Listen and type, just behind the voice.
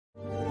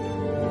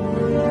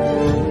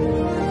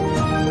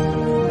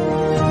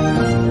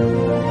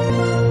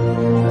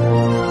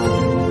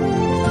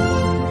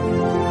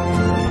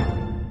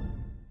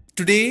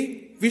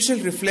Today we shall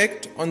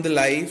reflect on the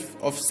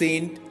life of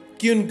St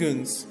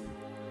Cunegundes.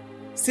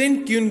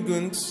 St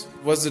Cunegundes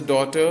was the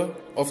daughter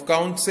of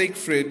Count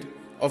Siegfried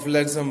of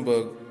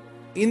Luxembourg.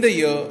 In the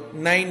year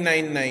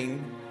 999,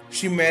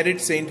 she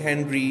married Saint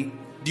Henry,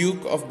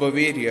 Duke of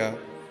Bavaria,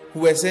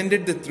 who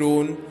ascended the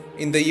throne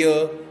in the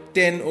year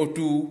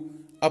 1002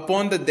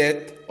 upon the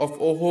death of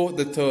Oho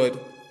III,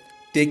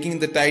 taking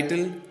the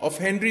title of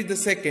Henry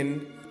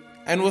II,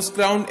 and was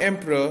crowned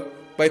emperor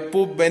by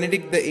Pope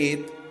Benedict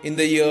VIII in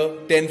the year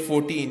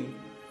 1014.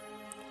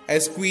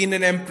 As queen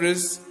and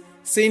empress,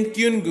 St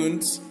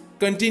Cunegundes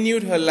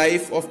continued her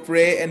life of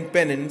prayer and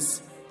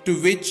penance,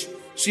 to which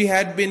she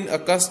had been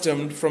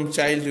accustomed from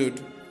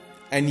childhood,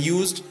 and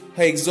used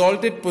her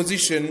exalted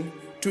position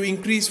to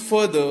increase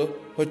further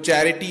her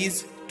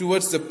charities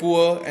towards the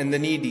poor and the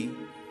needy.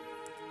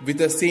 With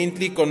a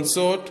saintly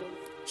consort,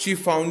 she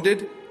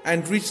founded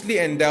and richly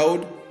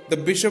endowed the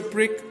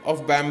bishopric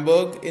of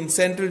Bamberg in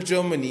central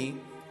Germany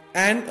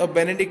and a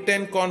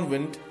Benedictine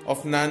convent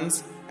of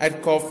nuns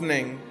at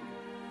Kaufnang.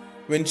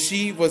 When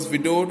she was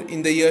widowed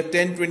in the year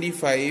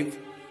 1025,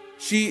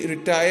 she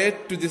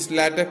retired to this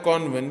latter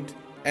convent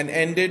and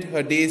ended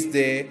her days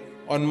there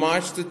on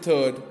March the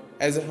 3rd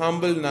as a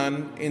humble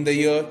nun in the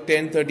year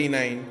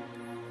 1039.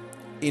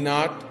 In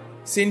art,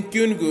 St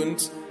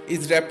Cunegundes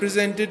is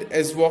represented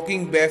as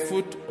walking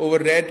barefoot over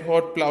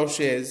red-hot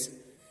plowshares,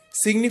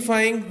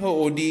 signifying her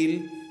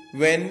ordeal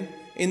when,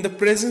 in the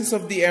presence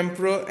of the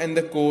emperor and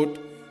the court,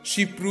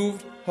 she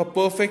proved her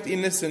perfect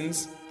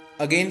innocence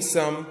against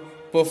some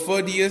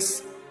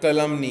perfidious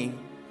calumny.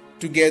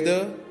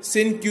 Together,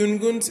 St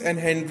Cunegundes and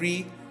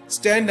Henry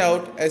stand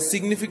out as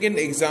significant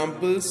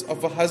examples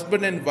of a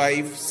husband and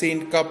wife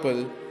saint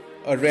couple,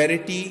 a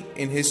rarity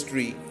in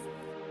history.